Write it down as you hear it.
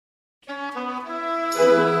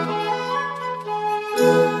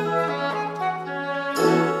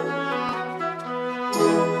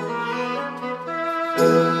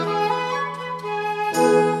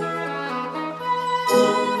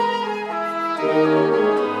For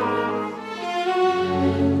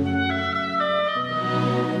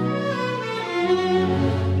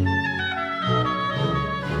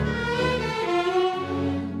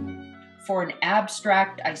an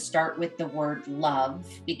abstract, I start with the word love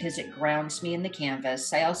because it grounds me in the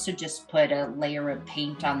canvas. I also just put a layer of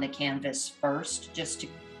paint on the canvas first just to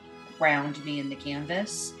ground me in the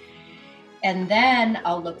canvas. And then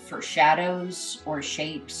I'll look for shadows or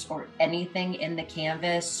shapes or anything in the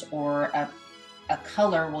canvas, or a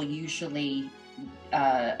color will usually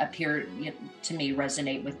appear to me,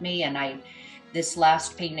 resonate with me. And this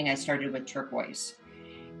last painting, I started with turquoise.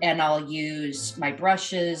 And I'll use my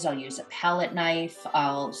brushes, I'll use a palette knife,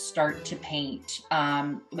 I'll start to paint.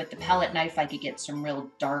 With the palette knife, I could get some real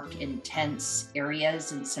dark, intense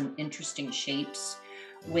areas and some interesting shapes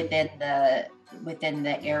within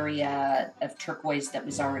the area of turquoise that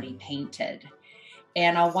was already painted.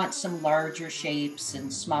 And I'll want some larger shapes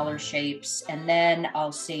and smaller shapes. And then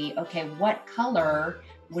I'll see, okay, what color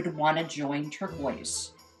would want to join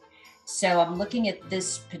turquoise? So I'm looking at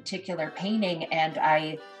this particular painting, and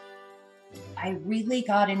I really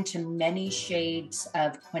got into many shades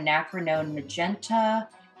of quinacridone magenta,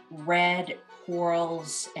 red,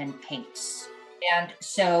 corals, and pinks. And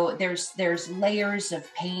so there's layers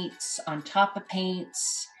of paints on top of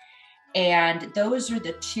paints. And those are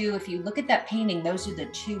the two, if you look at that painting, those are the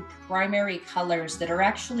two primary colors that are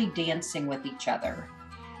actually dancing with each other,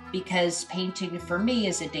 because painting for me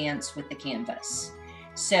is a dance with the canvas.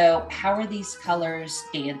 So how are these colors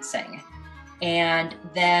dancing? And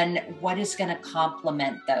then what is going to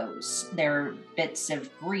complement those? There are bits of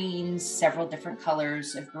greens, several different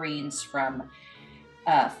colors of greens, from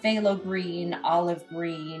phthalo green, olive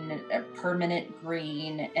green, permanent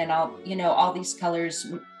green, and all these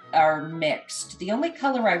colors are mixed. The only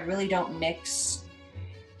color I really don't mix,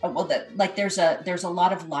 there's a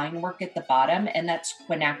lot of line work at the bottom, and that's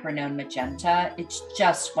quinacridone magenta. It's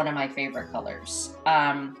just one of my favorite colors.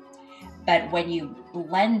 But when you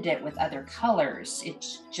blend it with other colors,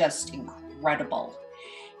 it's just incredible.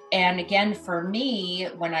 And again, for me,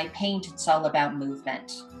 when I paint, it's all about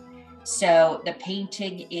movement. So the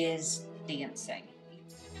painting is dancing.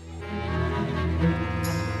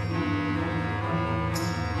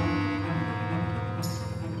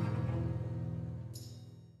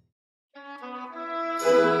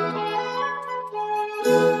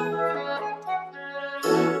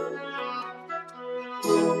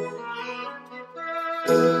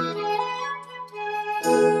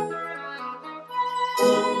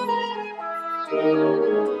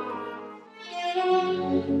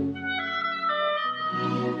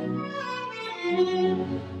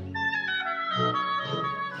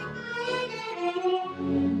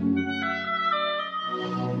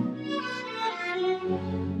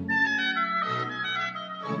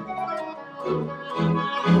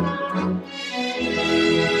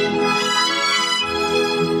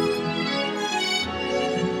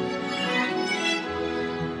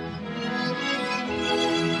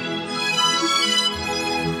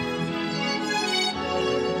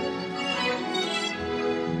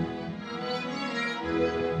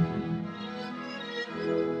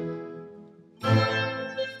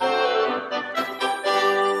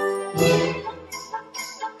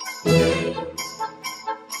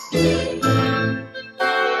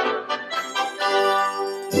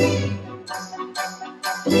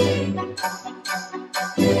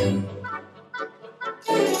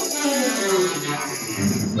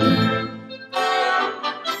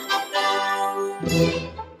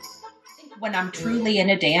 When I'm truly in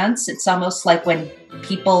a dance, it's almost like when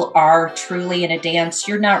people are truly in a dance,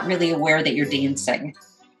 you're not really aware that you're dancing.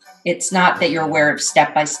 It's not that you're aware of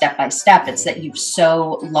step by step by step. It's that you've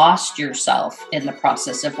so lost yourself in the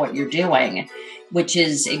process of what you're doing, which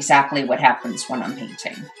is exactly what happens when I'm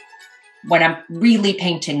painting. When I'm really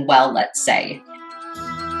painting well, let's say.